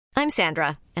I'm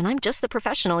Sandra, and I'm just the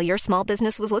professional your small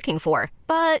business was looking for.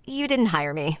 But you didn't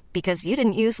hire me because you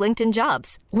didn't use LinkedIn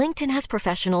Jobs. LinkedIn has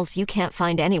professionals you can't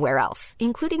find anywhere else,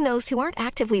 including those who aren't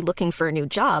actively looking for a new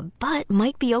job, but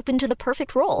might be open to the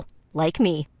perfect role, like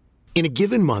me. In a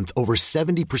given month, over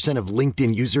 70% of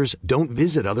LinkedIn users don't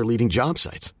visit other leading job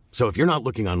sites. So if you're not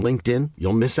looking on LinkedIn,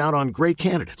 you'll miss out on great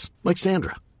candidates like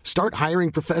Sandra. Start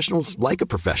hiring professionals like a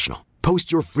professional.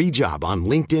 Post your free job on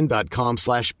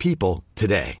linkedin.com/people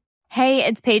today. Hey,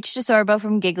 it's Paige DeSorbo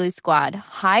from Giggly Squad.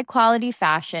 High quality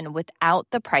fashion without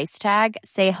the price tag.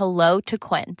 Say hello to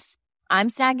Quince. I'm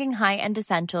snagging high-end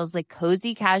essentials like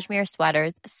cozy cashmere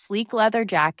sweaters, sleek leather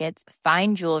jackets,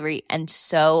 fine jewelry, and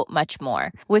so much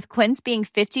more. With Quince being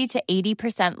 50 to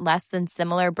 80% less than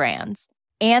similar brands.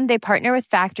 And they partner with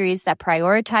factories that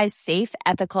prioritize safe,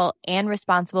 ethical, and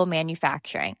responsible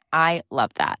manufacturing. I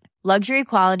love that. Luxury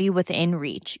quality within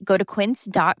reach. Go to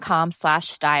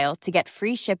quince.com/style to get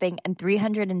free shipping and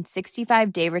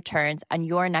 365-day returns on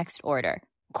your next order.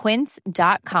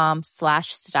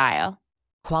 Quince.com/style.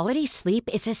 Quality sleep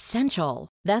is essential.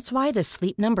 That's why the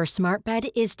Sleep Number Smart Bed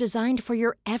is designed for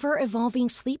your ever-evolving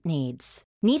sleep needs.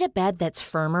 Need a bed that's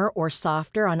firmer or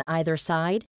softer on either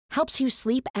side? Helps you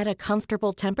sleep at a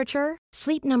comfortable temperature?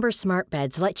 Sleep Number Smart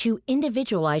Beds let you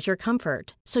individualize your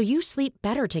comfort, so you sleep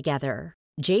better together.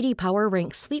 J.D. Power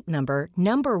ranks Sleep Number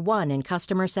number 1 in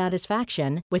customer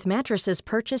satisfaction with mattresses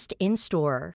purchased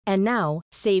in-store. And now,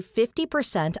 save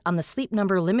 50% on the Sleep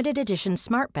Number Limited Edition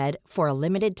Smart Bed for a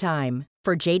limited time.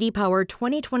 For J.D. Power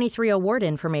 2023 award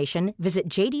information, visit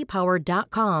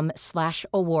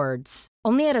jdpower.com/awards.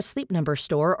 Only at a Sleep Number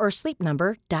store or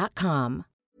sleepnumber.com.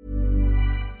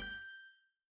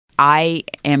 I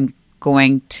am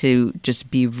going to just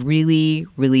be really,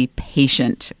 really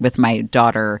patient with my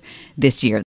daughter this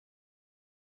year.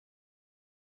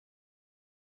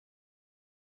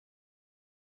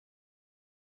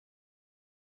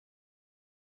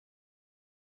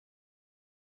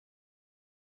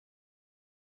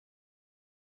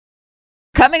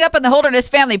 Coming up on the Holderness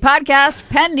Family Podcast,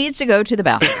 Penn needs to go to the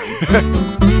bathroom.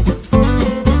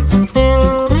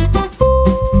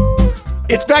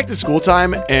 It's back to school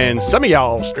time, and some of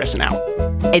y'all stressing out.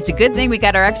 It's a good thing we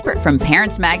got our expert from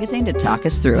Parents Magazine to talk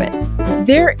us through it.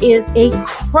 There is a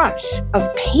crush of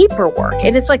paperwork.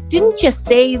 And it's like, didn't you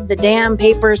save the damn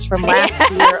papers from last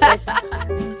year?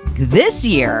 This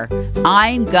year,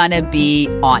 I'm going to be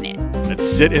on it. Let's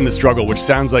sit in the struggle, which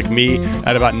sounds like me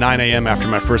at about 9 a.m. after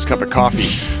my first cup of coffee.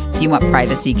 If you want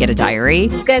privacy, get a diary.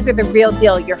 You guys are the real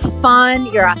deal. You're fun.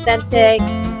 You're authentic.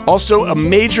 Also, a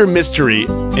major mystery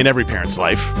in every parent's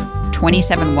life.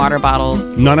 27 water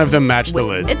bottles. None of them match the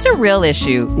lid. It's a real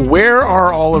issue. Where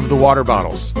are all of the water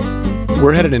bottles?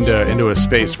 We're headed into a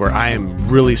space where I am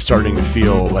really starting to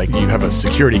feel like you have a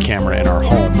security camera in our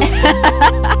home.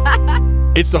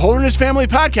 It's the Holderness Family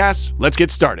Podcast. Let's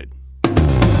get started.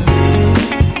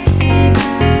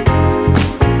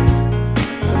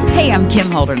 Hey, I'm Kim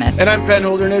Holderness. And I'm Penn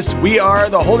Holderness. We are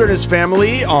the Holderness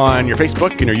Family on your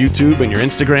Facebook and your YouTube and your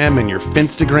Instagram and your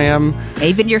Finstagram.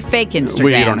 Even your fake Instagram.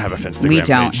 We don't have a Finstagram We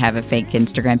don't page. have a fake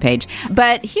Instagram page.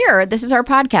 But here, this is our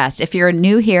podcast. If you're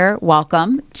new here,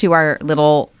 welcome to our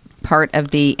little part of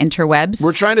the interwebs.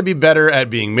 We're trying to be better at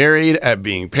being married, at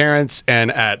being parents,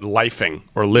 and at lifing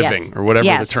or living or whatever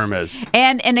the term is.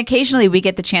 And occasionally we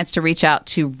get the chance to reach out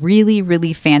to really,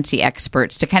 really fancy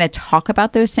experts to kind of talk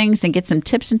about those things and get some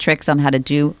tips and tricks on how to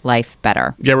do life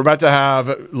better. Yeah, we're about to have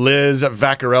Liz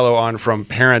Vaccarello on from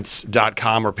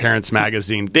Parents.com or Parents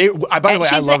Magazine. By the way, I love them.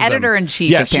 She's the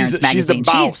editor-in-chief of Parents Magazine. She's the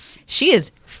boss. She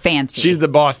is fancy. She's the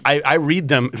boss. I read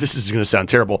them. This is going to sound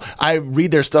terrible. I read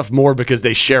their stuff more because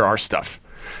they share our stuff.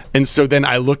 And so then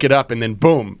I look it up and then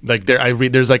boom, like there I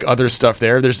read there's like other stuff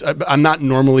there. I'm not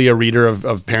normally a reader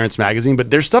of Parents Magazine,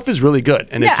 but their stuff is really good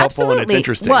and it's helpful and it's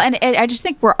interesting. Well, and I just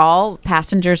think we're all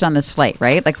passengers on this flight,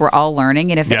 right? Like we're all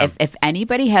learning. And if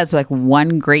anybody has like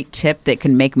one great tip that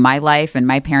can make my life and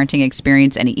my parenting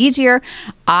experience any easier,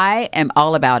 I am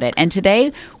all about it. And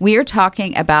today we are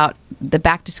talking about the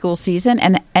back to school season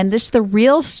and just the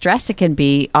real stress it can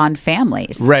be on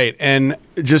families. Right. And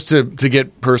just to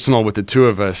get personal with the two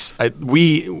of us, I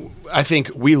think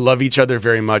we love each other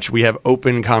very much. We have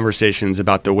open conversations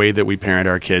about the way that we parent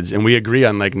our kids, and we agree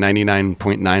on like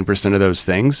 99.9% of those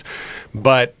things.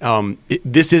 But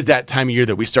this is that time of year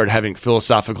that we start having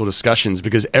philosophical discussions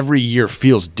because every year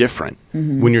feels different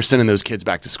when you're sending those kids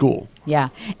back to school. Yeah.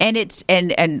 And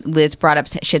and Liz brought up,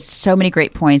 she had so many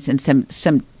great points and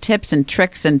some tips and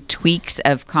tricks and tweaks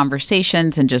of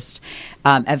conversations and just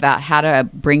about how to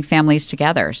bring families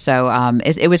together. So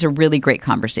it was a really great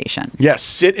conversation. Yes.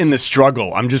 Sit in the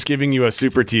struggle. I'm just giving you a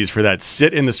super tease for that.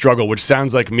 Sit in the struggle, which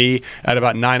sounds like me at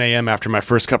about 9 a.m. after my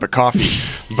first cup of coffee.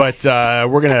 But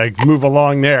we're going to move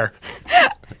along there.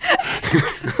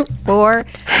 For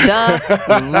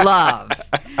the love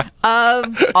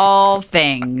of all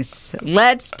things,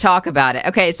 let's talk about it.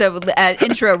 Okay, so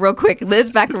intro real quick.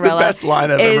 Liz Vaccarella the best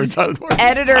line I've ever done.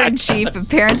 Editor-in-Chief of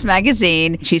Parents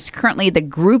Magazine. She's currently the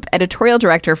group editorial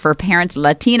director for Parents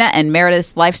Latina and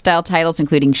Meredith's lifestyle titles,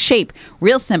 including Shape,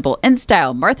 Real Simple, In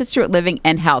Style, Martha Stewart Living,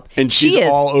 and Health. And she's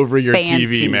all over your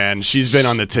TV, man. She's been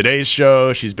on the Today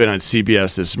Show. She's been on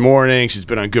CBS This Morning. She's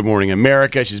been on Good Morning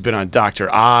America. She's been on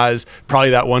Dr. Oz.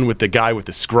 Probably that one with the guy with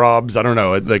the scrubs. I don't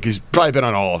know. Like, he's probably been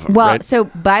on all of them. Well, right? So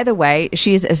by the way,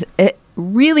 she's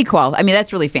really qualified. I mean,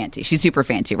 that's really fancy. She's super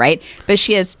fancy, right? But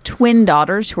she has twin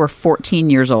daughters who are 14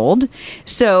 years old.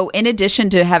 So in addition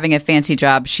to having a fancy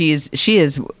job, she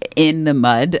is in the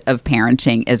mud of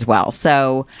parenting as well.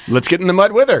 So let's get in the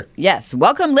mud with her. Yes.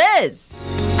 Welcome, Liz.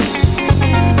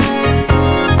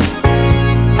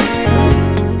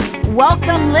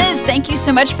 Welcome, Liz. Thank you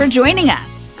so much for joining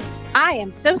us. I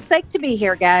am so psyched to be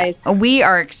here, guys. We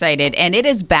are excited, and it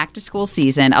is back to school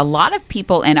season. A lot of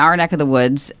people in our neck of the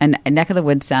woods, and neck of the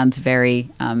woods sounds very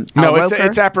no,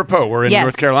 it's apropos. We're in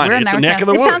North Carolina. It's a neck of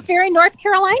the woods. It sounds very North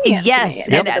Carolinian. Yes,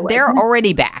 and they're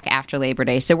already back after Labor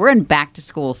Day, so we're in back to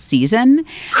school season.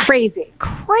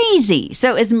 Crazy.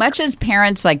 So as much as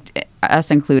parents, like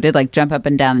us included, like jump up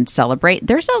and down and celebrate,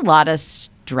 there's a lot of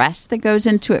stress that goes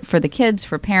into it for the kids,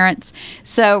 for parents.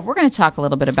 So we're going to talk a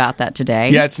little bit about that today.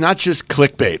 Yeah, it's not just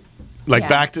clickbait. Like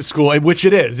back to school, which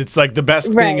it is. It's like the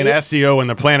best thing in SEO on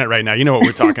the planet right now. You know what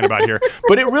we're talking about here.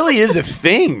 But it really is a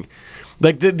thing.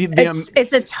 Like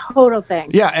it's a total thing.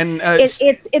 Yeah, and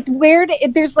it's weird.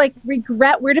 There's like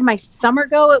regret. Where did my summer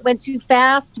go? It went too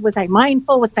fast. Was I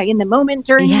mindful? Was I in the moment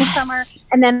during the summer?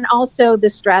 And then also the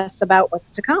stress about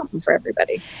what's to come for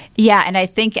everybody. Yeah, and I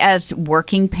think as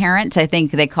working parents, I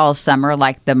think they call summer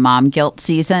like the mom guilt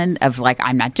season of like,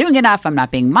 I'm not doing enough. I'm not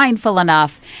being mindful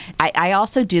enough. I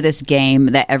also do this game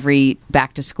that every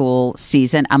back to school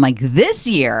season, I'm like, this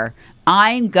year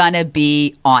I'm going to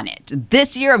be on it.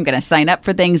 This year, I'm going to sign up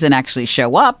for things and actually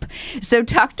show up. So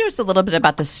talk to us a little bit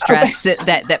about the stress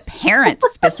that parents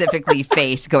specifically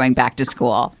face going back to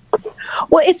school.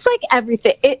 Well, it's like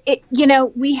everything.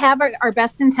 We have our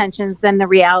best intentions, then the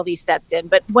reality sets in.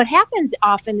 But what happens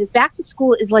often is back to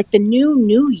school is like the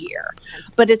new year.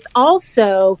 But it's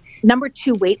also number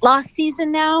 2 weight loss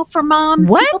season now for moms.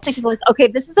 What? People think like, okay,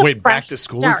 this is a fresh back to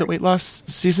school start. Is the weight loss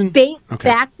season?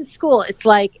 Back to school. It's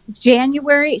like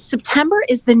September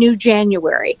is the new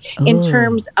January in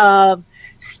terms of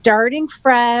starting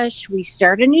fresh. We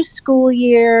start a new school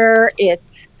year.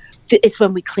 It's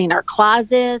when we clean our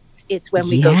closets. It's when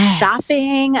we go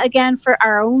shopping again for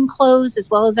our own clothes as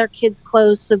well as our kids'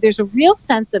 clothes. So there's a real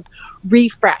sense of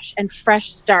refresh and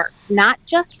fresh starts, not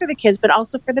just for the kids, but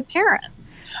also for the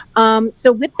parents.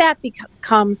 So with that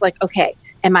becomes like, okay,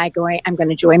 I'm going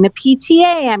to join the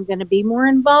PTA. I'm going to be more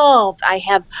involved. I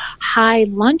have high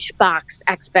lunchbox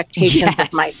expectations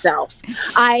of myself.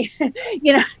 And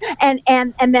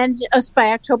then just by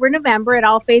October, November, it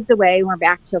all fades away. And we're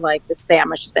back to like the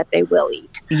sandwich that they will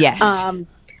eat. Yes.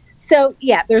 So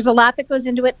there's a lot that goes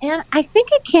into it. And I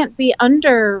think it can't be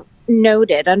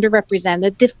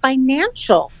underrepresented, the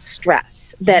financial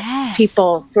stress that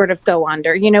people sort of go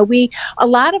under. A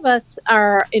lot of us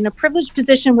are in a privileged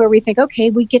position where we think,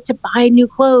 okay, we get to buy new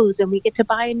clothes and we get to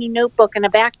buy a new notebook and a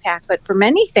backpack. But for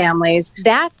many families,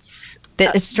 it's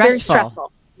stressful. Very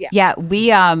stressful. Yeah, we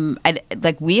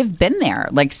have been there,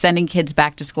 like sending kids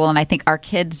back to school. And I think our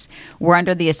kids were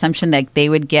under the assumption that they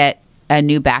would get a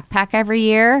new backpack every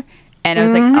year. And I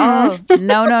was like, oh,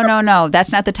 no.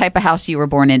 That's not the type of house you were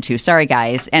born into. Sorry,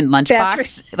 guys. And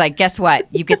lunchbox, like, guess what?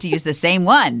 You get to use the same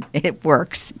one. It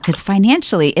works. Because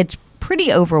financially, it's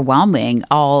pretty overwhelming,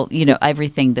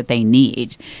 everything that they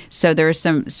need. So there's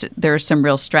some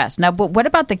real stress. Now, but what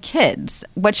about the kids?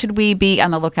 What should we be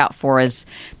on the lookout for as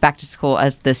back to school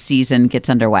as the season gets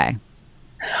underway?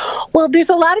 Well, there's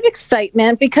a lot of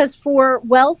excitement because for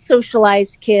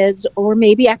well-socialized kids or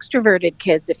maybe extroverted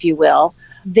kids, if you will,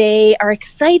 they are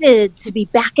excited to be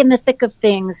back in the thick of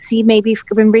things, maybe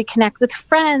reconnect with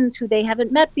friends who they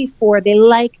haven't met before. They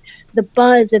like the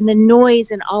buzz and the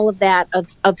noise and all of that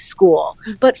of school.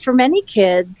 But for many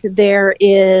kids, there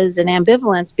is an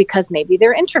ambivalence because maybe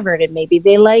they're introverted. Maybe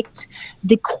they liked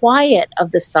the quiet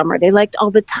of the summer. They liked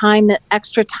all the time, that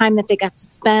extra time that they got to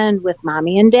spend with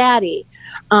mommy and daddy.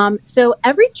 So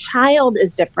every child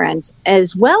is different,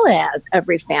 as well as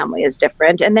every family is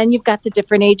different. And then you've got the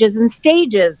different ages and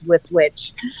stages with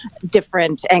which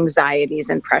different anxieties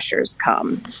and pressures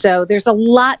come. So there's a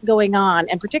lot going on,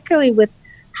 and particularly with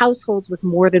households with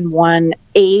more than one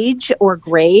age or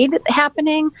grade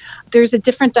happening, there's a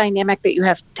different dynamic that you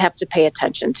have to pay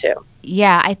attention to.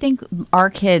 Yeah, I think our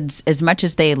kids, as much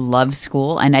as they love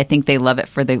school, and I think they love it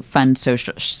for the fun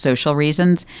social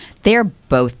reasons, they're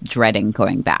both dreading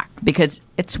going back because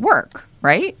it's work,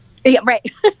 right? Yeah,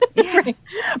 right. Right.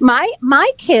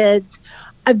 My kids,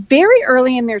 very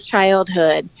early in their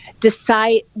childhood,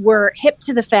 were hip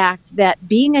to the fact that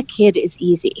being a kid is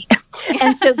easy.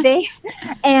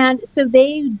 And so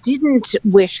they didn't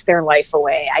wish their life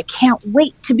away. I can't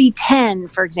wait to be 10,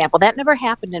 for example. That never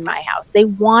happened in my house. They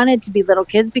wanted to be little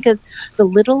kids because the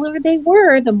littler they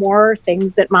were, the more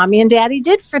things that mommy and daddy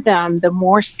did for them, the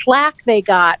more slack they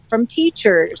got from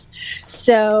teachers.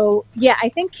 So yeah, I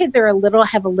think kids are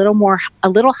have a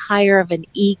little higher of an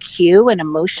EQ, an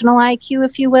emotional IQ,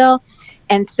 if you will.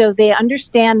 And so they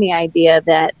understand the idea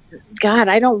that, God,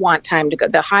 I don't want time to go.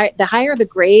 The higher the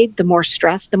grade, the more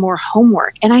stress, the more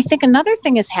homework. And I think another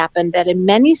thing has happened that in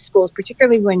many schools,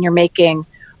 particularly when you're making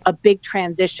a big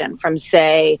transition from,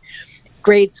 say,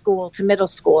 grade school to middle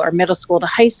school or middle school to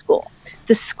high school,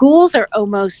 the schools are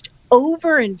almost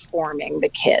over-informing the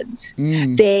kids.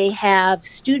 They have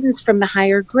students from the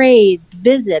higher grades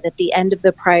visit at the end of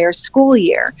the prior school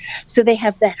year. So they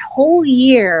have that whole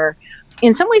year.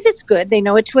 In some ways, it's good. They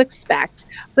know what to expect.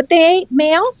 But they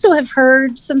may also have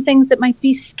heard some things that might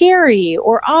be scary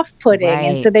or off-putting. Right.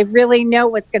 And so they really know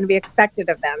what's going to be expected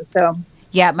of them. So,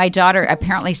 yeah, my daughter,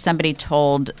 apparently somebody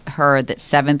told her that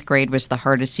 7th grade was the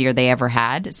hardest year they ever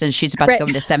had. So she's about to go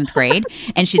into 7th grade.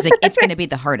 And she's like, it's going to be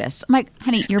the hardest. I'm like,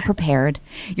 honey, you're prepared.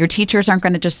 Your teachers aren't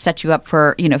going to just set you up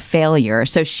for, failure.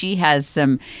 So she has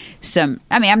some,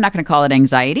 I mean, I'm not going to call it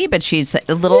anxiety, but she's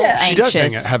a little anxious. She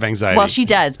does have anxiety. Well, she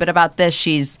does. But about this,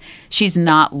 she's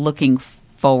not looking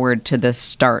forward to the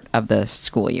start of the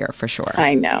school year for sure.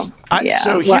 I know.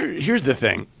 So here's the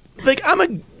thing. Like,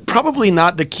 I'm probably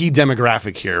not the key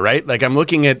demographic here, right? Like, I'm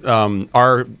looking at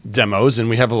our demos, and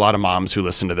we have a lot of moms who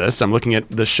listen to this. I'm looking at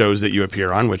the shows that you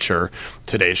appear on, which are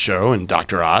Today's Show and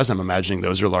Dr. Oz. I'm imagining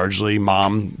those are largely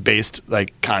mom-based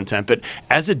content. But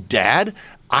as a dad,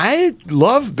 I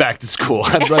love back to school.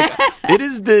 I'm like, it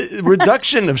is the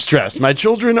reduction of stress. My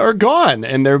children are gone,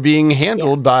 and they're being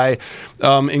handled by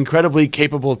incredibly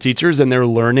capable teachers, and they're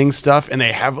learning stuff, and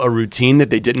they have a routine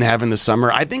that they didn't have in the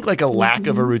summer. I think a lack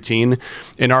of a routine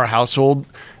in our household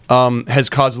has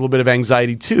caused a little bit of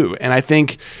anxiety too. And I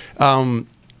think, the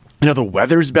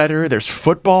weather's better. There's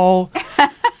football.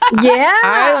 Yeah,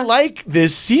 I like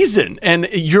this season, and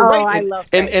you're right. I love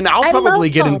and I'll probably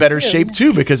get in better shape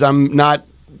too because I'm not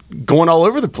going all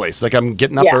over the place. Like, I'm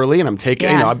getting up early and I'm taking,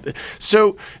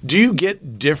 so do you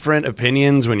get different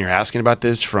opinions when you're asking about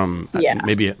this from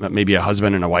maybe a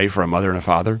husband and a wife or a mother and a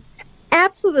father?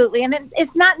 Absolutely. And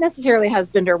it's not necessarily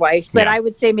husband or wife, but I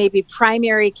would say maybe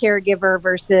primary caregiver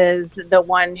versus the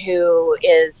one who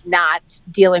is not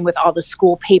dealing with all the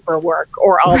school paperwork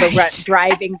or all the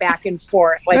driving back and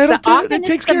forth. Like, it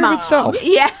takes care of itself.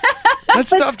 Yeah. That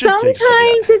stuff just takes care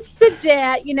of itself. Sometimes it's the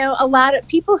dad. A lot of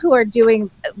people who are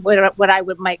doing what I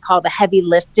might call the heavy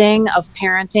lifting of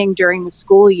parenting during the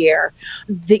school year.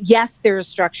 Yes, there is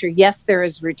structure. Yes, there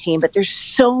is routine, but there's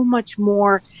so much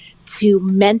more to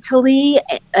mentally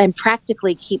and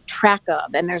practically keep track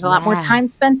of. And there's a lot more time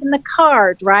spent in the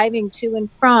car, driving to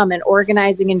and from, and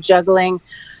organizing and juggling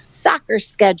soccer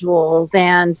schedules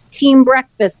and team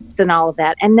breakfasts and all of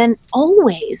that. And then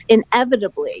always,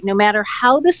 inevitably, no matter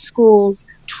how the schools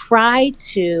try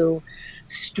to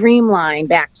streamline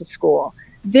back to school,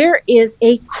 there is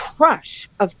a crush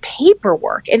of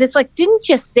paperwork. And it's like, didn't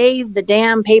you save the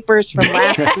damn papers from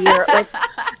last year? Like,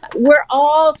 we're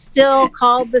all still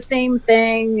called the same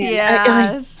thing.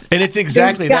 Yes. And it's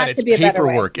exactly that. It's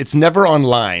paperwork. It's never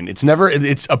online. It's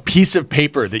a piece of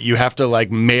paper that you have to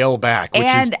mail back, which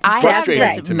is frustrating. And I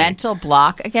have this mental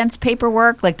block against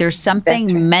paperwork. Like, there's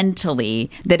something mentally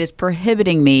that is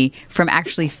prohibiting me from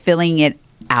actually filling it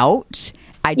out.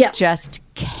 I just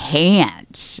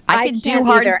can't. I can do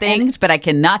hard things, but I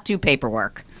cannot do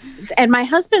paperwork. And my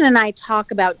husband and I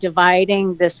talk about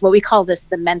dividing this, what we call this,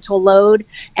 the mental load.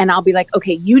 And I'll be like,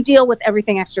 okay, you deal with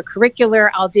everything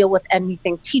extracurricular. I'll deal with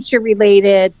anything teacher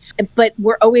related. But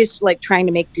we're always like trying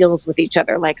to make deals with each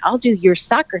other. Like, I'll do your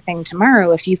soccer thing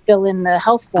tomorrow if you fill in the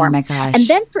health form. Oh my gosh. And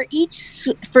then for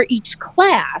each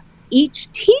class,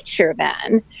 each teacher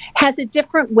then has a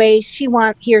different way he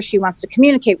or she wants to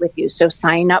communicate with you. So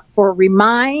sign up for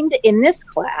Remind in this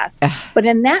class, but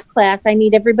in that class, I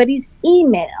need everybody's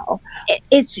email.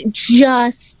 It's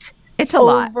a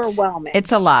lot. Overwhelming.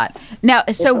 It's a lot. Now,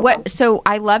 so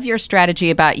I love your strategy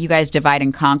about you guys divide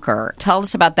and conquer. Tell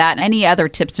us about that and any other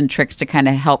tips and tricks to kind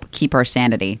of help keep our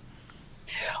sanity.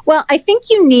 Well, I think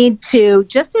you need to,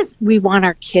 just as we want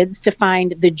our kids to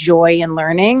find the joy in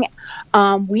learning,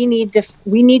 we need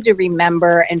to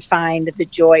remember and find the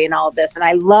joy in all of this. And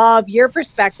I love your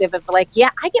perspective of like, yeah,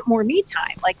 I get more me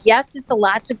time. Like, yes, it's a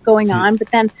lot going on, but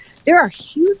then there are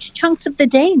huge chunks of the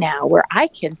day now where I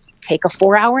can take a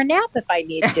 4-hour nap if I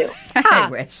need to. I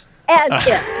wish. As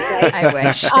if, right? I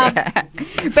wish.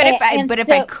 But if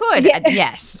I could,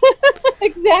 yes.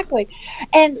 Exactly.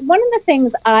 And one of the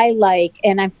things I like,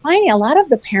 and I'm finding a lot of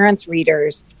the parents'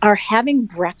 readers are having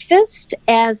breakfast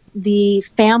as the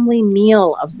family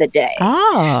meal of the day.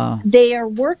 Oh. They are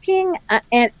working,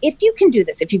 and if you can do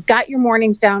this, if you've got your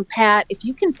mornings down pat, if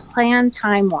you can plan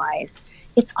time-wise,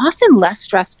 it's often less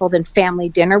stressful than family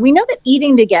dinner. We know that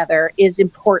eating together is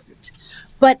important,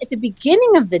 but at the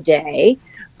beginning of the day,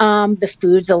 the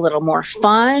food's a little more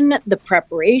fun. The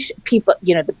preparation,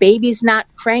 the baby's not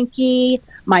cranky.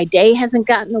 My day hasn't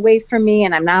gotten away from me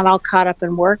and I'm not all caught up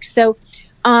in work. So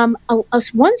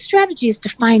one strategy is to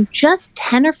find just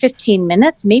 10 or 15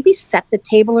 minutes, maybe set the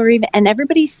table and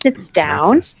everybody sits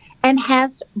down and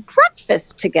has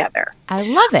breakfast together. I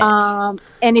love it.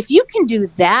 And if you can do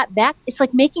that, it's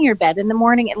like making your bed in the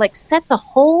morning. It like sets a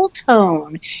whole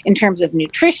tone in terms of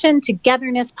nutrition,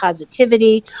 togetherness,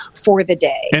 positivity for the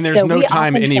day. And there's no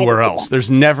time anywhere else. There's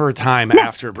never time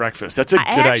after breakfast. That's a good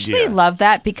idea. I actually love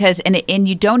that because, and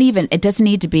you don't even, it doesn't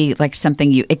need to be like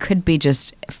something it could be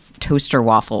just toaster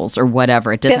waffles or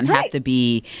whatever. It doesn't have to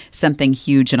be something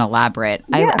huge and elaborate.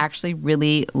 Yeah. I actually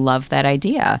really love that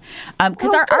idea.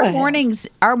 Because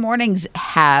our mornings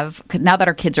have, now that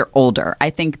our kids are older,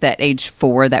 I think that age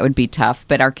 4, that would be tough,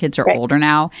 but our kids are older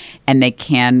now and they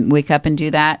can wake up and do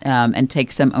that and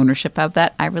take some ownership of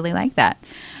that. I really like that.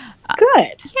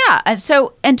 Good. Yeah. And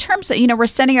so in terms of, we're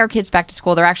sending our kids back to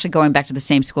school. They're actually going back to the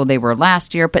same school they were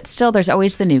last year, but still there's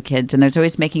always the new kids and there's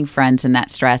always making friends and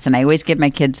that stress. And I always give my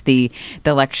kids the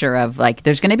lecture of like,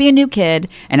 there's going to be a new kid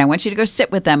and I want you to go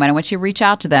sit with them and I want you to reach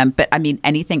out to them. But I mean,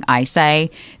 anything I say,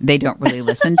 they don't really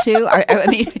listen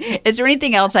to. Is there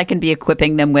anything else I can be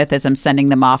equipping them with as I'm sending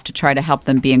them off to try to help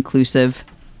them be inclusive?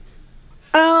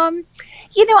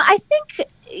 I think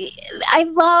I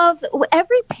love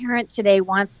every parent today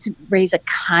wants to raise a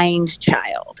kind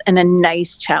child and a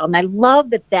nice child. And I love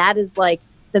that is like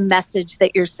the message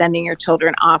that you're sending your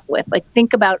children off with. Like,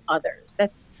 think about others.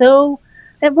 That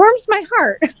warms my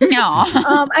heart. No.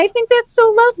 I think that's so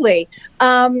lovely.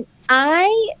 One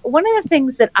of the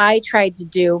things that I tried to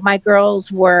do, my girls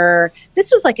this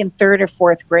was like in 3rd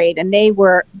or 4th grade, and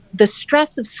the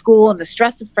stress of school and the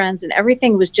stress of friends and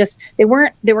everything was just, they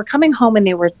were coming home and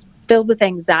they were filled with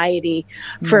anxiety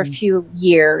for a few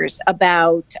years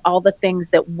about all the things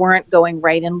that weren't going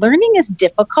right. And learning is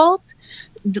difficult.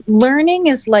 Learning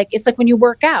is it's like when you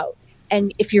work out.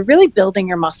 And if you're really building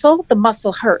your muscle, the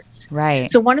muscle hurts. Right.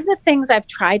 So one of the things I've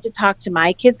tried to talk to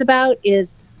my kids about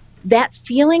is that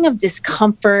feeling of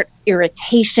discomfort,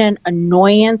 irritation,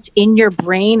 annoyance in your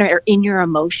brain or in your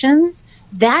emotions,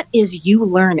 that is you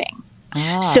learning.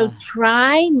 So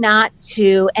try not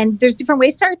to, and there's different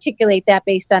ways to articulate that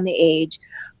based on the age.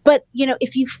 But,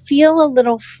 if you feel a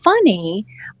little funny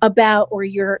about, or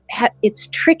it's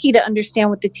tricky to understand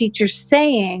what the teacher's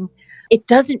saying, it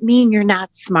doesn't mean you're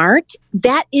not smart.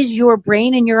 That is your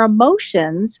brain and your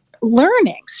emotions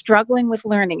struggling with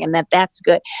learning, and that's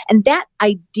good. And that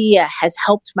idea has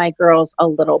helped my girls a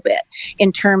little bit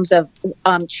in terms of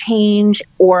change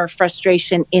or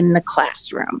frustration in the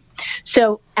classroom.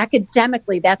 So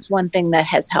academically, that's one thing that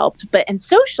has helped. And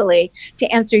socially, to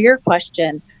answer your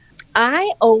question,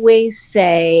 I always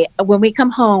say when we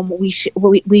come home,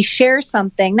 we share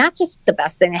something, not just the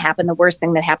best thing that happened, the worst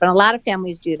thing that happened. A lot of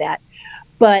families do that.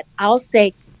 But I'll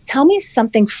say, tell me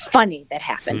something funny that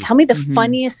happened. Tell me the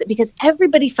funniest, because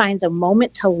everybody finds a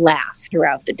moment to laugh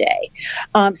throughout the day.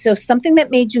 So something that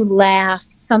made you laugh,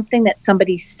 something that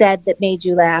somebody said that made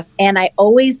you laugh. And I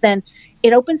always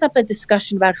it opens up a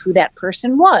discussion about who that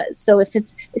person was. So if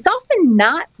it's often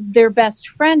not their best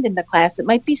friend in the class, it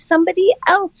might be somebody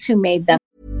else who made them.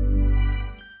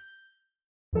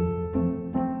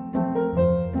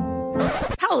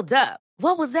 Hold up.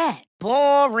 What was that?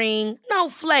 Boring. No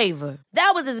flavor.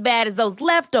 That was as bad as those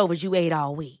leftovers you ate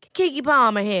all week. Keke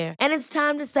Palmer here, and it's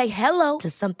time to say hello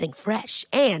to something fresh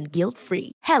and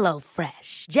guilt-free. Hello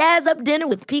Fresh. Jazz up dinner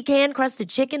with pecan-crusted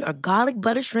chicken or garlic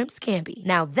butter shrimp scampi.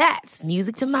 Now that's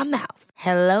music to my mouth.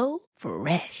 Hello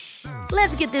Fresh.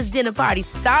 Let's get this dinner party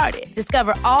started.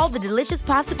 Discover all the delicious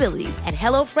possibilities at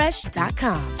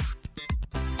hellofresh.com.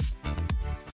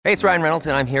 Hey, it's Ryan Reynolds,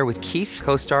 and I'm here with Keith,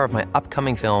 co-star of my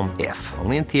upcoming film, If,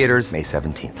 only in theaters May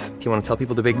 17th. Do you want to tell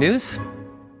people the big news?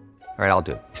 All right, I'll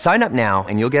do it. Sign up now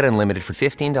and you'll get unlimited for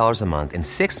 $15 a month and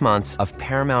 6 months of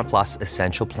Paramount Plus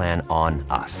Essential Plan on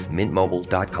us.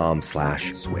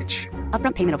 MintMobile.com/switch.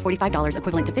 Upfront payment of $45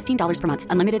 equivalent to $15 per month.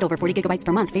 Unlimited over 40 gigabytes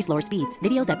per month. Face lower speeds.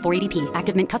 Videos at 480p.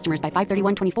 Active Mint customers by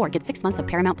 531.24 get 6 months of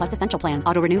Paramount Plus Essential Plan.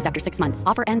 Auto renews after 6 months.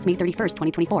 Offer ends May 31st,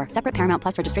 2024. Separate Paramount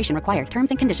Plus registration required. Terms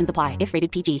and conditions apply if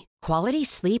rated PG. Quality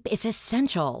sleep is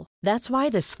essential. That's why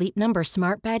the Sleep Number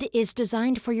Smart Bed is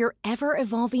designed for your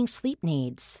ever-evolving sleep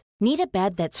needs. Need a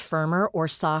bed that's firmer or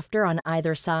softer on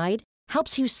either side?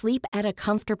 Helps you sleep at a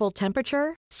comfortable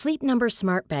temperature? Sleep Number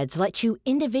Smart Beds let you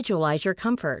individualize your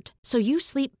comfort, so you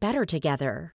sleep better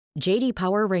together. J.D.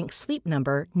 Power ranks Sleep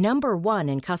Number number 1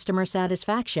 in customer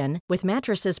satisfaction with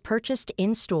mattresses purchased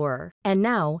in-store. And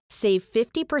now, save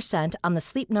 50% on the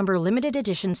Sleep Number Limited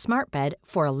Edition Smart Bed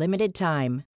for a limited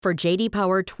time. For J.D.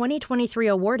 Power 2023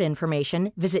 award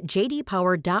information, visit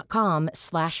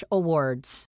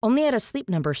jdpower.com/awards. Only at a Sleep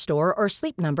Number store or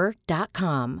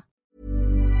sleepnumber.com.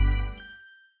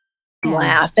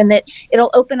 Laugh, and that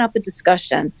it'll open up a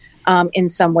discussion in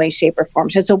some way, shape, or form.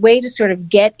 So it's a way to sort of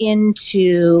get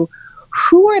into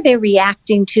who are they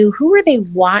reacting to, who are they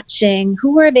watching,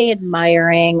 who are they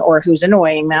admiring, or who's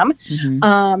annoying them.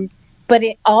 Mm-hmm. But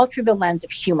it all through the lens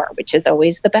of humor, which is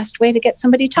always the best way to get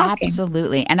somebody talking.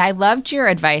 Absolutely. And I loved your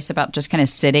advice about just kind of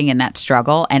sitting in that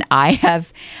struggle. And I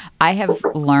have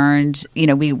learned,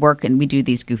 we work and we do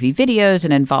these goofy videos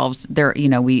and involves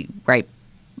we write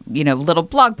little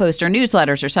blog posts or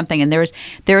newsletters or something. And there's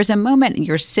a moment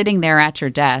you're sitting there at your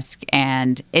desk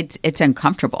and it's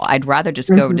uncomfortable. I'd rather just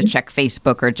go to check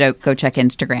Facebook or go check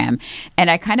Instagram. And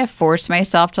I kind of force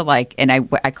myself to and I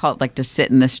call it to sit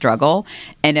in the struggle.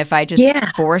 And if I just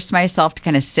force myself to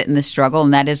kind of sit in the struggle,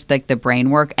 and that is the brain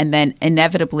work, and then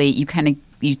inevitably you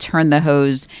turn the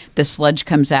hose, the sludge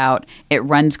comes out, it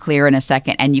runs clear in a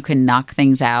second, and you can knock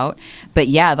things out. But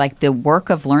yeah, the work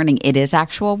of learning, it is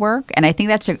actual work. And I think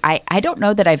I don't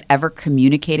know that I've ever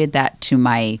communicated that to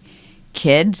my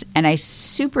kids, and I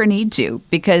super need to,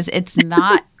 because it's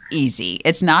not easy.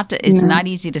 It's not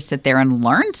easy to sit there and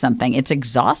learn something. It's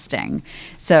exhausting.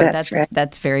 So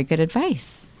that's very good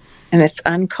advice. And it's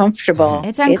uncomfortable.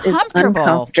 It's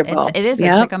uncomfortable. It is.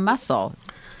 Yep. It's like a muscle.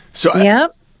 So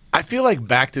I feel like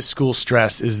back to school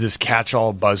stress is this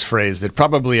catch-all buzz phrase that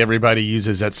probably everybody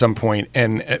uses at some point,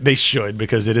 and they should,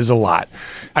 because it is a lot.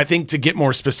 I think to get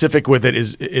more specific with it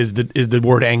is the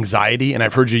word anxiety, and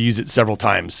I've heard you use it several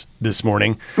times this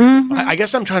morning. Mm-hmm. I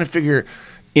guess I'm trying to figure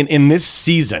in this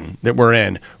season that we're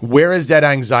in, where is that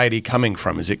anxiety coming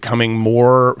from? Is it coming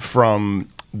more from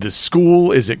the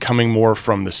school? Is it coming more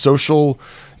from the social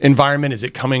environment? Is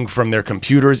it coming from their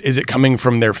computers? Is it coming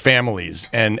from their families?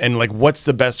 And what's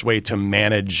the best way to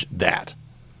manage that?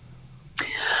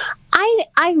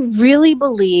 I really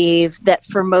believe that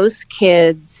for most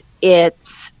kids,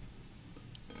 it's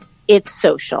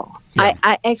social. Yeah.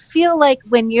 I feel like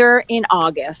when you're in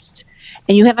August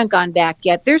and you haven't gone back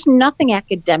yet, there's nothing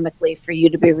academically for you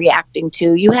to be reacting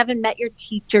to. You haven't met your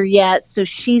teacher yet, so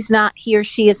she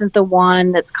isn't the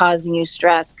one that's causing you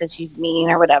stress because she's mean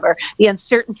or whatever. The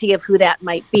uncertainty of who that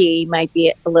might be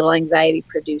a little anxiety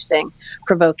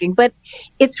provoking. But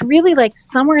it's really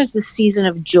summer is the season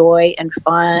of joy and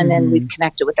fun, and we've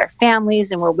connected with our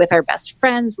families, and we're with our best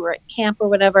friends, we're at camp or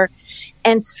whatever.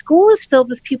 And school is filled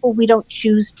with people we don't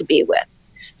choose to be with.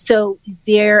 So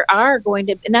there are going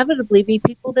to inevitably be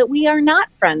people that we are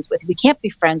not friends with. We can't be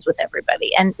friends with everybody.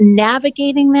 And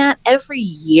navigating that every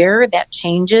year, that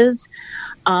changes.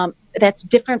 That's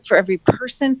different for every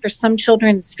person. For some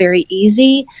children, it's very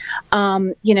easy.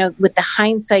 With the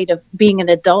hindsight of being an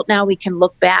adult now, we can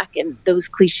look back and those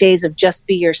cliches of just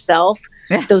be yourself.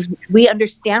 We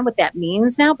understand what that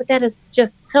means now, but that is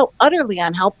just so utterly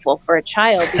unhelpful for a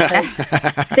child because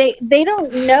they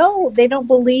don't know. They don't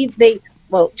believe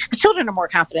children are more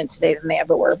confident today than they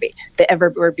ever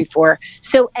were before.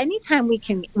 So anytime we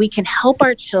can help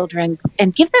our children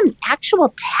and give them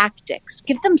actual tactics,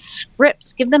 give them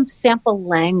scripts, give them sample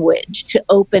language to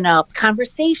open up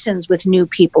conversations with new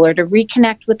people or to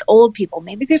reconnect with old people.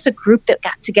 Maybe there's a group that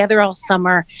got together all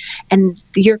summer and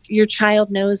your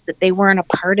child knows that they weren't a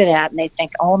part of that and they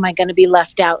think, oh, am I going to be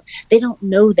left out? They don't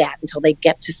know that until they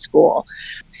get to school.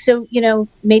 So,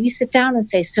 maybe sit down and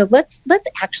say, so let's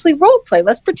actually role play.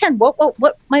 Let's pretend.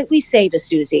 What might we say to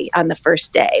Susie on the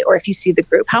first day? Or if you see the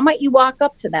group, how might you walk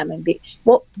up to them and be,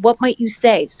 what might you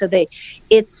say? So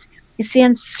it's the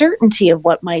uncertainty of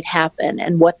what might happen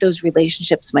and what those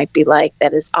relationships might be like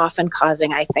that is often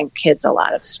causing, I think, kids a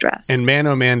lot of stress. And man,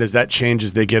 oh man, does that change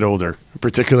as they get older?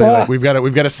 Particularly, like we've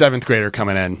got a seventh grader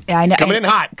coming in. Yeah, I know. Coming in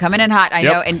hot. I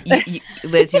know. And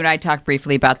Liz, you and I talked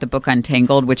briefly about the book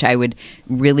Untangled, which I would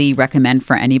really recommend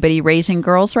for anybody raising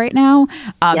girls right now.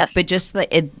 Yes. But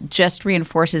it just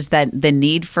reinforces that the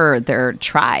need for their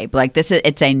tribe. Like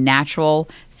it's a natural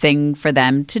thing for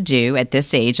them to do at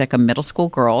this age, like a middle school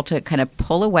girl, to kind of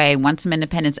pull away, want some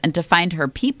independence, and to find her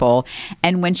people.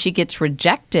 And when she gets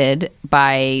rejected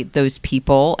by those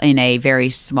people in a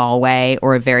very small way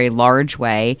or a very large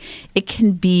way, it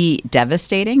can be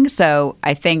devastating. So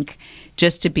I think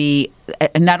just to be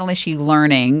not only is she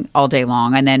learning all day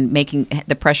long and then making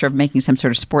the pressure of making some sort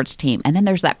of sports team, and then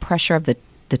there's that pressure of the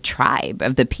tribe,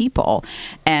 of the people.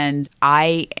 And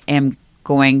I am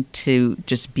going to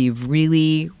just be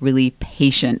really, really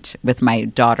patient with my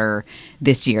daughter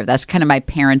this year. That's kind of my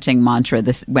parenting mantra.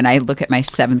 When I look at my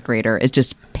seventh grader, is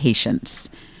just patience.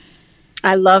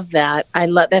 I love that.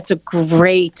 That's a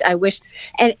great, I wish.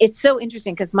 And it's so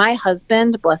interesting because my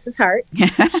husband, bless his heart,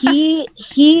 he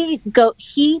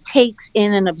takes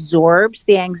in and absorbs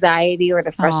the anxiety or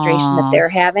the frustration that they're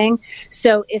having.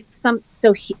 So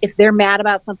if they're mad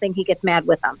about something, he gets mad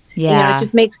with them. Yeah.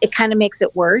 It kind of makes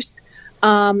it worse.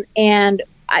 And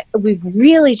we've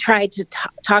really tried to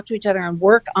talk to each other and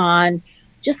work on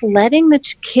just letting the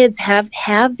kids have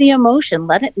the emotion.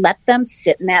 Let them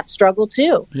sit in that struggle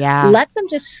too. Yeah. Let them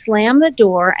just slam the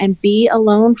door and be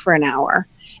alone for an hour.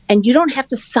 And you don't have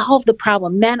to solve the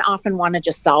problem. Men often want to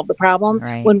just solve the problem,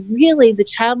 right, when really the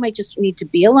child might just need to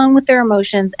be alone with their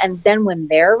emotions. And then when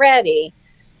they're ready,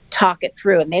 talk it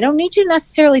through. And they don't need you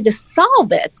necessarily to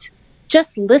solve it.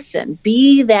 Just listen,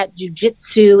 be that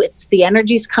jujitsu. It's the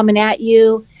energy's coming at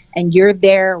you and you're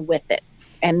there with it.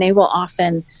 And they will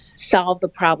often solve the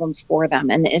problems for them.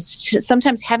 And it's just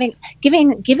sometimes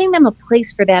giving them a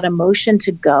place for that emotion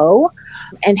to go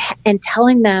and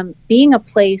telling them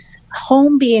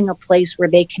home being a place where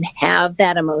they can have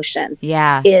that emotion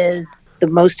is the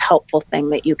most helpful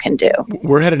thing that you can do.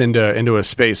 We're headed into a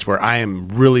space where I am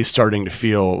really starting to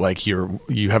feel like you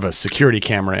have a security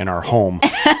camera in our home,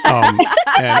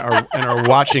 and are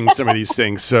watching some of these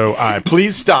things. So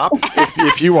please stop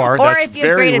if you are. Or that's if you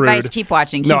have great rude. advice, keep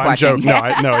watching. I'm joking.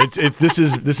 No. This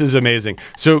is amazing.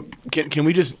 So can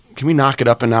we knock it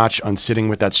up a notch on sitting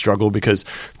with that struggle? Because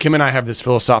Kim and I have this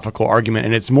philosophical argument,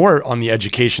 and it's more on the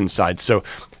education side. So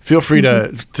feel free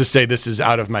to say this is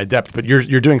out of my depth, but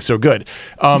you're doing so good.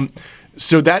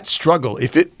 So that struggle,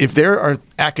 if there are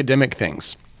academic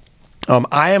things,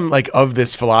 I am like of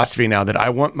this philosophy now that I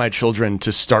want my children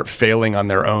to start failing on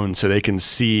their own so they can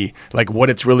see like what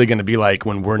it's really going to be like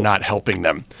when we're not helping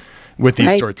them with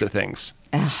these sorts of things.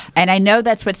 And I know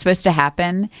that's what's supposed to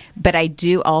happen, but I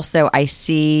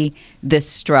see this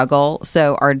struggle.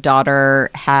 So our daughter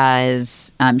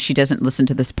has, she doesn't listen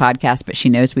to this podcast, but she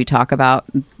knows we talk about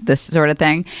this sort of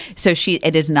thing. So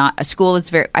it is not, school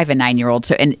is I have a 9-year-old,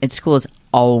 so and school has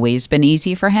always been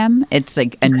easy for him. It's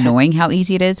like annoying how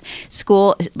easy it is.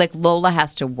 School, like Lola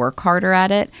has to work harder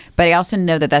at it, but I also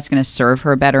know that that's going to serve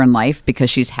her better in life because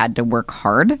she's had to work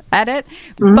hard at it.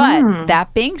 But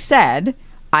that being said,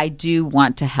 I do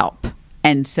want to help.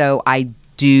 And so I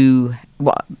do,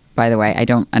 well, by the way, I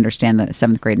don't understand the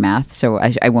 7th grade math, so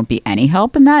I won't be any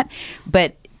help in that.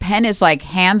 But Penn is like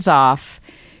hands off.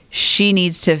 She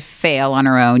needs to fail on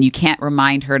her own. You can't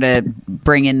remind her to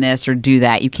bring in this or do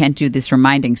that. You can't do this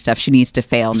reminding stuff. She needs to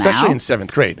fail Especially now. Especially in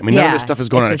 7th grade. I mean, none of this stuff is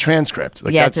going on a transcript.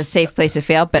 Like it's a safe place to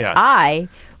fail. But I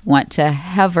want to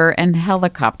hover and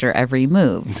helicopter every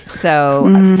move.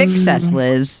 So fix us,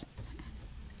 Liz.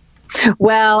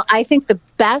 Well, I think the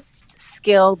best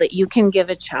skill that you can give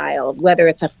a child, whether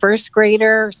it's a 1st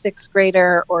grader, 6th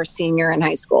grader, or senior in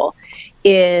high school,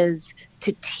 is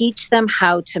to teach them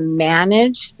how to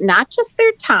manage not just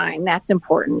their time, that's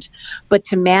important, but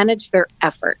to manage their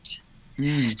effort.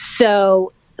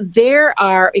 So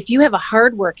if you have a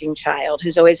hardworking child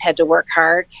who's always had to work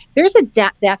hard,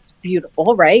 that's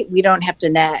beautiful, right? We don't have to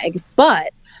nag.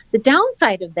 But the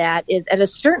downside of that is at a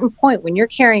certain point when you're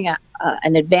carrying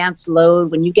an advanced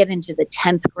load, when you get into the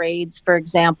 10th grades, for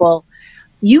example,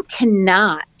 you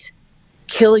cannot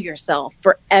kill yourself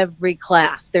for every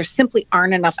class. There simply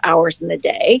aren't enough hours in the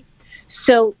day.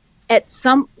 So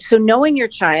knowing your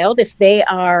child, if they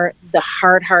are the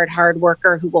hard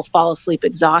worker who will fall asleep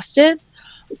exhausted,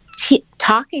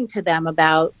 talking to them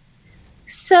about,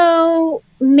 so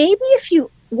maybe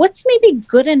what's maybe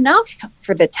good enough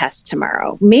for the test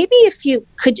tomorrow? Maybe if you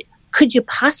could you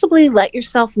possibly let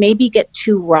yourself maybe get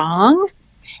 2 wrong?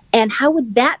 And how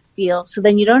would that feel? So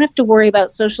then you don't have to worry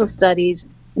about social studies.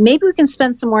 Maybe we can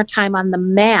spend some more time on the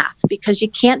math because you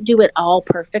can't do it all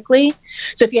perfectly.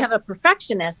 So if you have a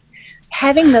perfectionist,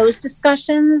 having those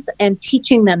discussions and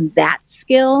teaching them that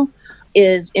skill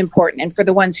is important. And for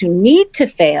the ones who need to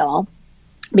fail,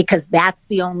 because that's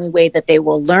the only way that they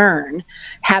will learn,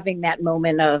 having that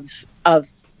moment of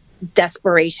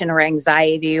desperation or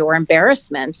anxiety or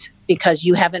embarrassment because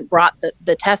you haven't brought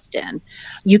the test in.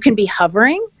 You can be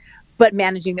hovering, but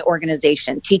managing the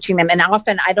organization, teaching them. And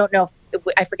often, I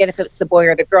forget if it's the boy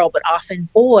or the girl, but often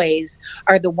boys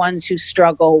are the ones who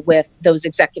struggle with those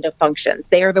executive functions.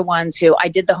 They are the ones who, I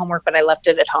did the homework, but I left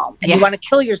it at home. And you want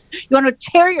to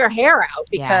tear your hair out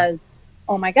because,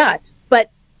 oh my God.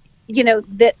 But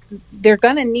that they're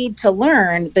going to need to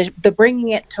learn the bringing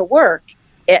it to work,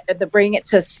 the bringing it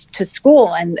to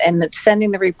school and the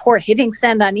sending the report, hitting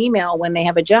send on email when they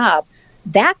have a job.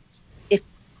 That's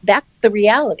the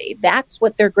reality. That's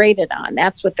what they're graded on.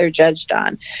 That's what they're judged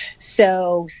on.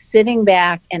 So sitting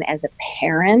back and as a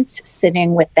parent,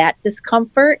 sitting with that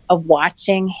discomfort of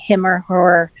watching him or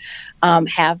her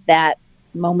have that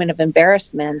moment of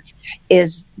embarrassment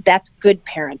that's good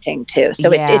parenting too.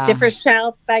 So it differs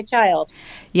child by child.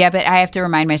 Yeah, but I have to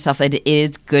remind myself that it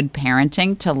is good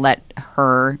parenting to let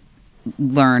her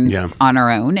learn on her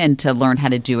own and to learn how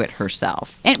to do it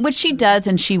herself, and which she does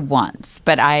and she wants.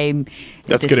 But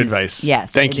that's good advice.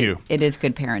 Yes, thank you. It is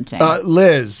good parenting.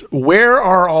 Liz, where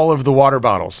are all of the water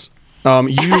bottles?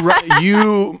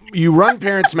 You run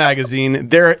Parents Magazine.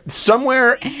 There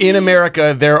somewhere in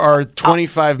America there are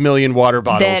 25 million water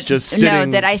bottles just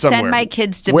sitting that I somewhere. send my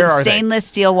kids to with stainless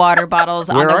steel water bottles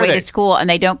on their way to school, and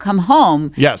they don't come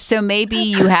home. Yes. So maybe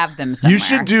you have them somewhere. You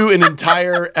should do an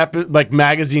entire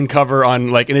magazine cover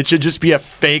on and it should just be a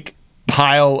fake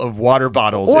pile of water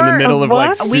bottles in the middle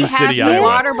of Sioux City, Iowa. We have the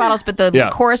water bottles, but the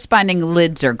corresponding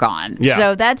lids are gone. Yeah.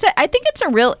 So that's it. I think it's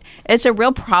a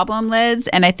real problem, Liz,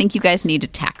 and I think you guys need to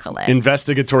tackle it.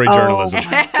 Investigatory journalism. Oh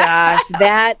my gosh,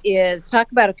 that is talk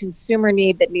about a consumer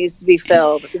need that needs to be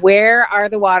filled. Where are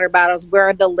the water bottles? Where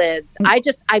are the lids? I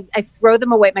throw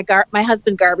them away. My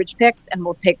husband garbage picks, and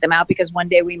we'll take them out because one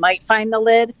day we might find the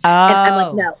lid. Oh. And I'm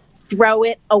like, no. Throw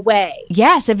it away.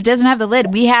 Yes, if it doesn't have the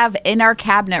lid. We have in our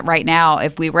cabinet right now,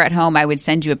 if we were at home, I would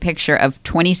send you a picture of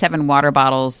 27 water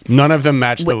bottles. None of them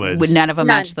match the lids. None of them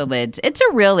match the lids. It's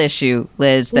a real issue,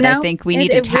 Liz, that I think we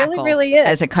need to tackle really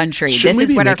as a country. This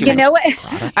is what our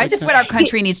what our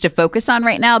country needs to focus on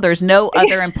right now. There's no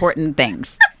other important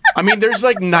things. I mean, there's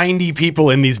 90 people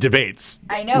in these debates.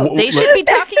 I know. They should be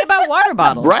talking about water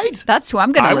bottles. Right. That's who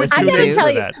I'm going to listen to. I got to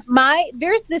tell you,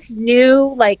 there's this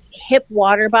new hip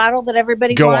water bottle that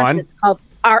everybody wants. It's called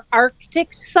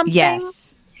Arctic something.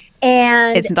 Yes.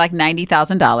 And it's like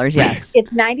 $90,000. Yes. It's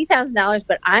 $90,000.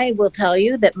 But I will tell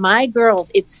you that my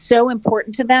girls, it's so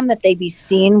important to them that they be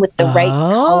seen with the right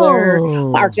color.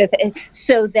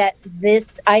 So that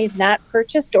I have not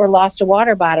purchased or lost a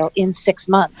water bottle in 6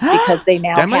 months because they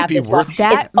now have this.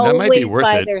 That might be worth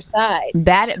by it. their side.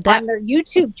 That on their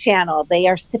YouTube channel, they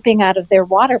are sipping out of their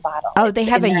water bottle. Oh, they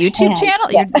have a YouTube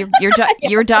channel? Yeah.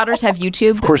 Your daughters have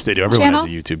YouTube? Of course they do. Everyone has a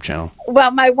YouTube channel.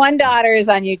 Well, my one daughter is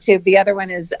on YouTube. The other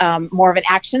one is more of an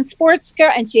action sports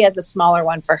girl, and she has a smaller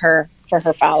one for her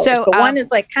followers. So, but one is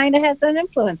kind of has an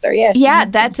influencer. Yeah,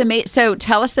 that's amazing. So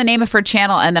tell us the name of her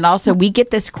channel, and then also we get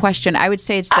this question. I would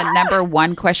say it's the number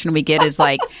one question we get is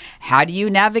how do you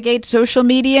navigate social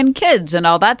media and kids and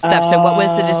all that stuff? So what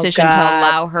was the decision to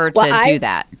allow her to do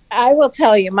that? I will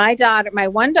tell you, my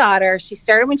one daughter, she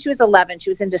started when she was 11. She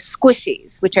was into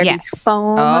squishies, which are these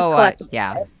foam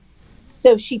collectibles.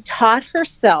 So she taught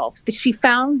herself. She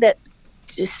found that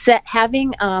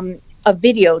having a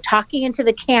video talking into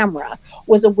the camera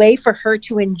was a way for her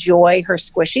to enjoy her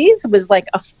squishies. It was like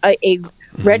a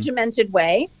regimented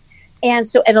way. And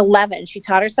so at 11, she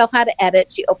taught herself how to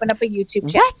edit. She opened up a YouTube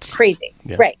channel. It's crazy.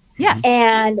 Yeah. Right. Yes.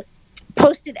 And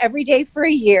posted every day for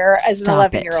a year as an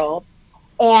 11-year-old.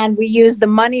 And we used the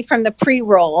money from the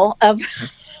pre-roll of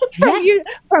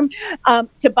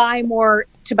to buy more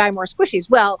squishies.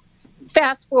 Well,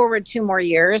 fast forward 2 more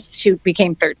years, she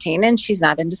became 13 and she's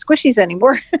not into squishies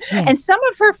anymore. And some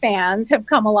of her fans have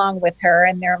come along with her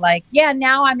and they're like, yeah,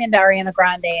 now I'm into Ariana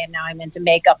Grande and now I'm into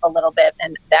makeup a little bit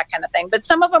and that kind of thing. But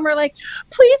some of them are like,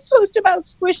 please post about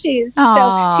squishies.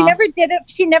 Aww. So she never did it.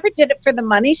 She never did it for the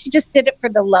money. She just did it for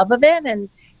the love of it.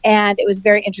 And it was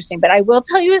very interesting. But I will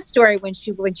tell you a story when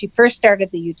she first started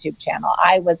the YouTube channel.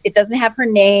 It doesn't have her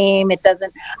name.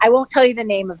 I won't tell you the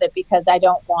name of it because I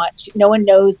don't want, no one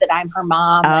knows that I'm her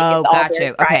mom. Oh,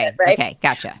 gotcha. Okay. Private, right? Okay.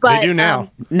 Gotcha. But, they do now.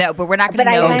 No, but we're not going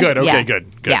to know. Oh, good. Okay, good.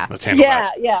 Yeah. Let's handle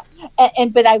that. Yeah.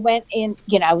 But I went in,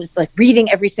 I was like reading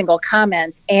every single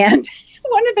comment and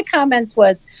one of the comments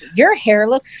was, your hair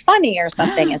looks funny or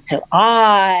something. And so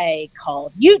I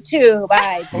called YouTube.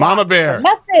 Mama Bear.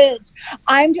 Message.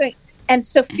 I'm doing. And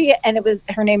Sophia, and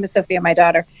her name is Sophia, my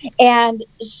daughter. And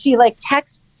she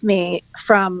texts me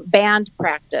from band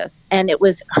practice. And it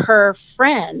was her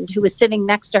friend who was sitting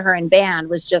next to her in band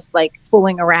was just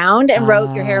fooling around and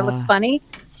wrote, your hair looks funny.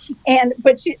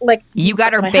 But she you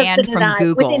got her banned from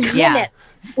Google. Within minutes,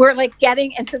 we're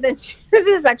getting, and so this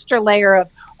is extra layer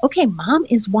of, okay, mom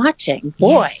is watching.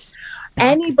 Boy, yes.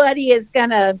 Anybody is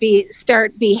gonna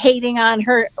start hating on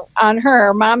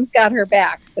her. Mom's got her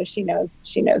back, so she knows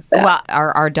that. Well,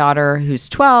 our daughter, who's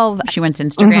 12, she went to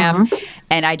Instagram,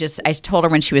 and I told her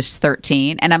when she was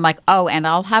 13, and I'm like, oh, and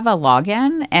I'll have a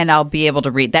login, and I'll be able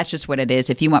to read. That's just what it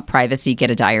is. If you want privacy, get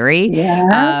a diary.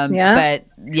 Yeah. But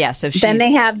yeah, so then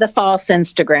they have the false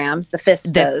Instagrams, the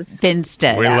Finstas. We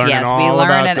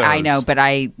learn it. I know, but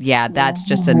that's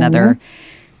just another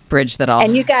bridge that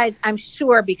and you guys, I'm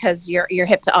sure because you're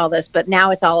hip to all this, but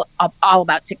now it's all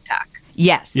about TikTok.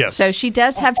 Yes. So she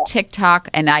does have TikTok,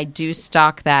 and I do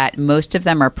stalk that. Most of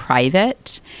them are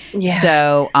private. Yeah.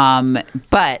 So,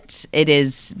 but it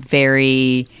is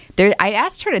very. I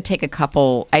asked her to take a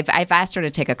couple. I've asked her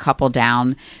to take a couple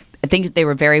down. I think they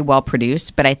were very well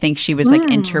produced, but I think she was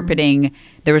interpreting.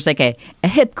 There was a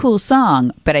hip, cool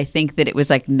song, but I think that it was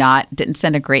didn't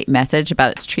send a great message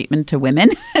about its treatment to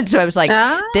women. And so I was like,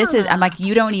 I'm like,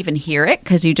 you don't even hear it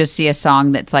because you just see a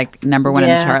song that's number one in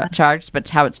the charts, but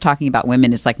how it's talking about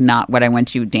women is not what I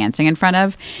want you dancing in front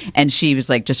of. And she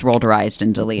was just rolled her eyes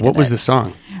and deleted it. What was the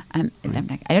song? I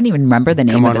don't even remember the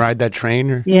name. Come on, ride that train?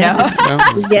 Or? Yeah.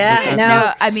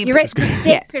 No. I mean, you're right. The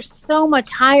stakes are so much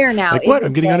higher now. What?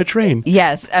 I'm getting on a train.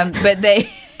 Yes, but they.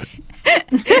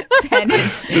 Ben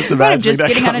is just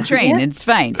getting on a train. Yeah. It's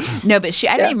fine. No, but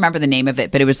I don't even remember the name of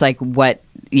it, but it was what?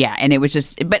 Yeah, and it was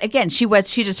just. But again, she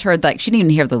just heard she didn't even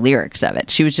hear the lyrics of it.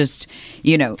 She was just,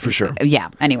 for sure. Yeah.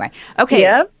 Anyway, okay.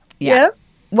 Yep.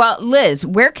 Well, Liz,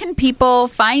 where can people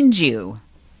find you?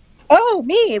 Oh,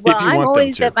 me. Well, I'm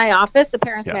always at my office,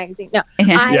 Parents Magazine. No,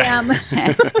 I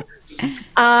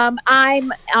am.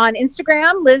 I'm on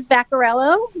Instagram, Liz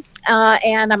Vaccarello,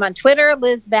 and I'm on Twitter,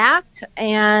 Liz Vac.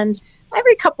 And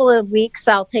every couple of weeks,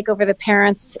 I'll take over the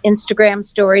parents' Instagram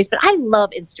stories. But I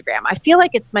love Instagram. I feel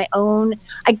like it's my own.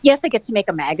 I guess I get to make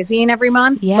a magazine every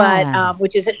month, but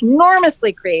which is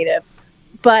enormously creative.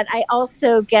 But I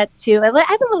also get to, I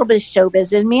have a little bit of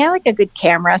showbiz in me. I like a good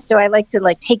camera. So I like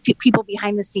to take people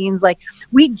behind the scenes.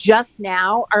 We just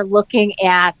now are looking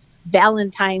at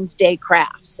Valentine's Day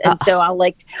crafts. And so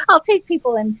I'll take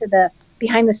people into the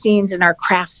behind the scenes in our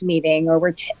crafts meeting, or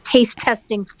we're taste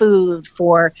testing food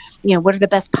for, what are the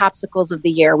best popsicles of the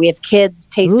year. We have kids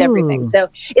taste everything. So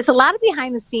it's a lot of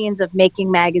behind the scenes of making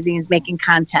magazines, making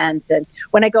content. And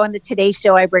when I go on the Today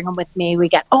Show, I bring them with me. I'm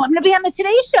going to be on the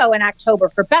Today Show in October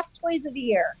for Best Toys of the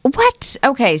Year. What?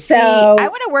 Okay. So I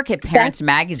want to work at Parents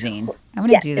Magazine. I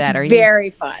want to do that. Are you? Very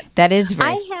fun. That is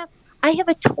very I have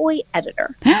a toy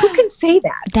editor. Who can say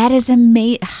that? That is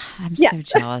amazing. I'm so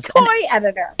jealous. Toy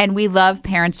editor. And we love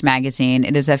Parents Magazine.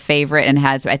 It is a favorite and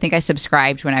I think I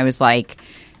subscribed when I was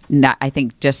I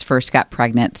think just first got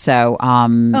pregnant. So,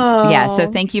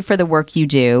 so thank you for the work you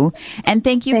do. And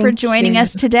thank you for joining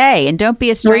us today. And don't be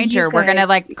a stranger. We're going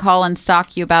to call and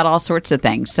stalk you about all sorts of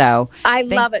things. So I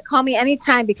love it. Call me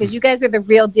anytime because you guys are the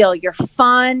real deal. You're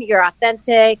fun. You're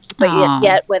authentic. But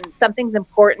yet when something's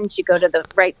important, you go to the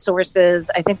right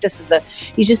sources. I think this is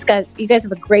you guys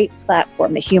have a great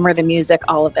platform, the humor, the music,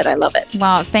 all of it. I love it.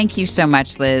 Well, thank you so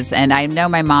much, Liz. And I know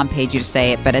my mom paid you to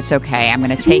say it, but it's okay. I'm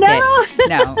going to take it.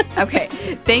 No. Okay.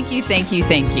 Thank you.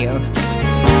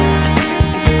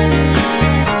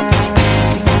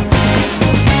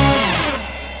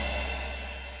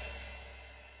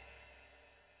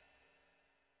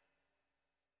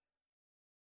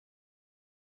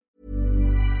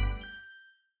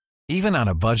 Even on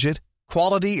a budget,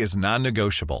 quality is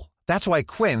non-negotiable. That's why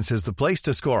Quince is the place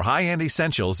to score high-end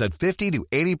essentials at 50 to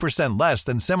 80% less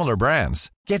than similar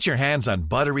brands. Get your hands on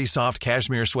buttery soft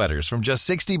cashmere sweaters from just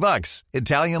 $60,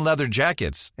 Italian leather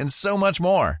jackets, and so much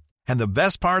more. And the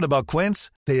best part about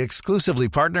Quince, they exclusively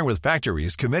partner with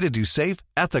factories committed to safe,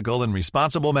 ethical, and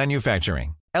responsible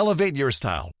manufacturing. Elevate your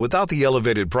style without the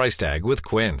elevated price tag with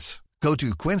Quince. Go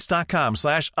to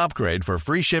quince.com/upgrade for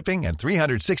free shipping and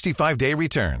 365-day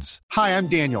returns. Hi, I'm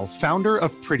Daniel, founder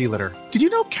of Pretty Litter. Did you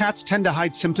know cats tend to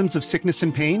hide symptoms of sickness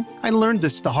and pain? I learned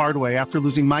this the hard way after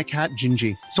losing my cat,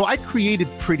 Gingy. So I created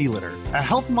Pretty Litter, a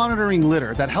health monitoring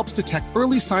litter that helps detect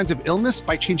early signs of illness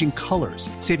by changing colors,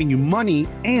 saving you money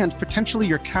and potentially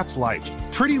your cat's life.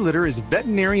 Pretty Litter is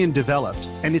veterinarian developed,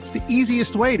 and it's the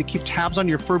easiest way to keep tabs on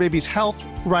your fur baby's health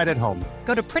right at home.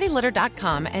 Go to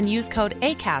prettylitter.com and use code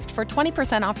ACAST for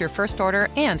 20% off your first order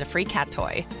and a free cat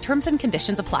toy. Terms and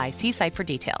conditions apply. See site for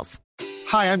details.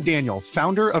 Hi, I'm Daniel,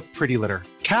 founder of Pretty Litter.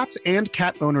 Cats and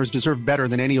cat owners deserve better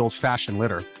than any old-fashioned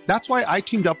litter. That's why I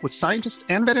teamed up with scientists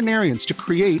and veterinarians to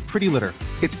create Pretty Litter.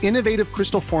 Its innovative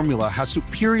crystal formula has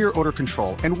superior odor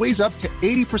control and weighs up to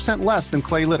 80% less than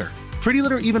clay litter. Pretty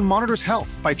Litter even monitors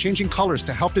health by changing colors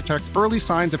to help detect early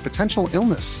signs of potential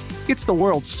illness. It's the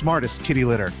world's smartest kitty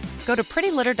litter. Go to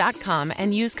prettylitter.com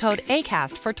and use code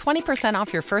ACAST for 20%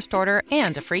 off your first order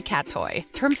and a free cat toy.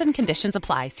 Terms and conditions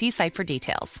apply. See site for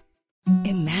details.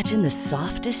 Imagine the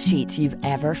softest sheets you've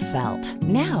ever felt.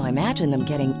 Now imagine them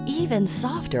getting even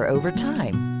softer over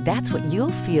time. That's what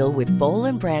you'll feel with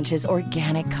Boll & Branch's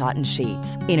organic cotton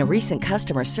sheets. In a recent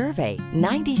customer survey,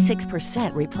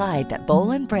 96% replied that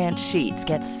Boll & Branch sheets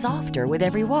get softer with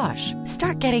every wash.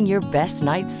 Start getting your best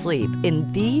night's sleep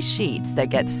in these sheets that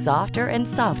get softer and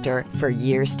softer for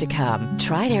years to come.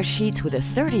 Try their sheets with a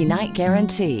 30-night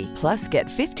guarantee. Plus, get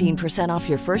 15% off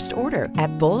your first order at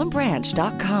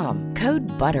bollandbranch.com. Code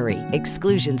BUTTERY.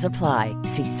 Exclusions apply.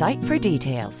 See site for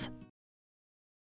details.